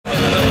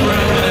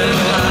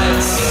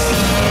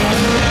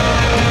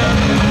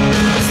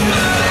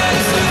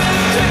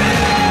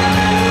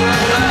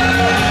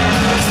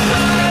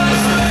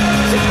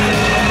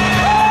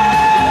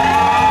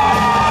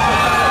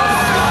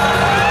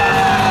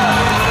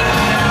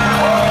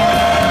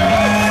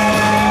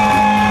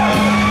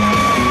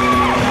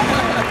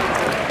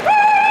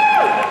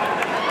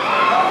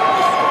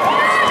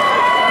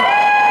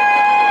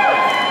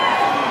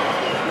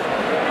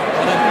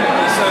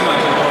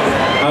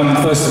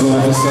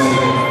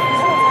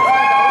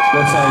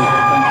let's say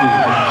thank you.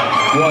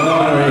 What an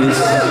honour it is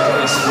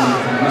from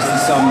Mr.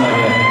 Sumner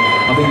here.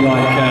 I think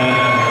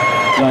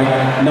like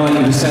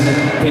 90% of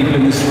people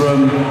in this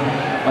room,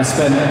 I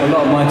spent a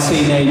lot of my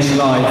teenage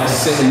life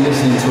sitting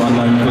listening to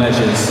Unknown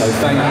Pleasures, so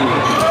thank you.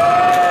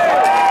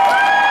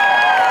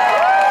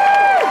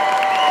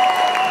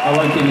 I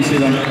won't keep you too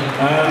long.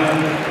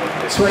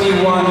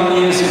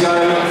 21 years ago,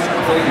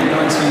 I think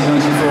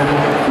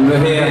 1994, we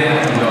were here,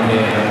 not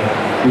here,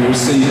 we were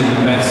receiving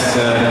the best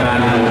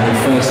band award, the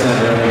first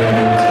ever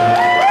award.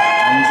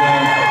 And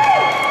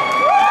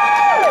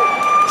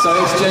so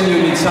it's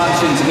genuinely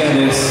touching to get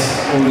this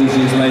all these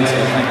years later.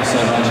 Thank you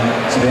so much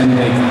to the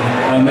NME.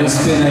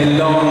 It's been a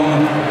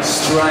long,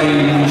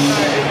 strange,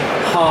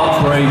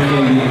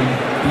 heartbreaking,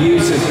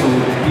 beautiful,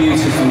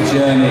 beautiful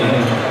journey,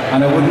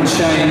 and I wouldn't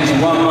change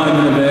one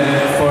moment of it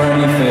for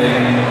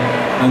anything.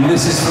 And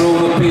this is for all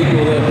the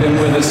people that have been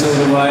with us all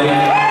the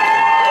way.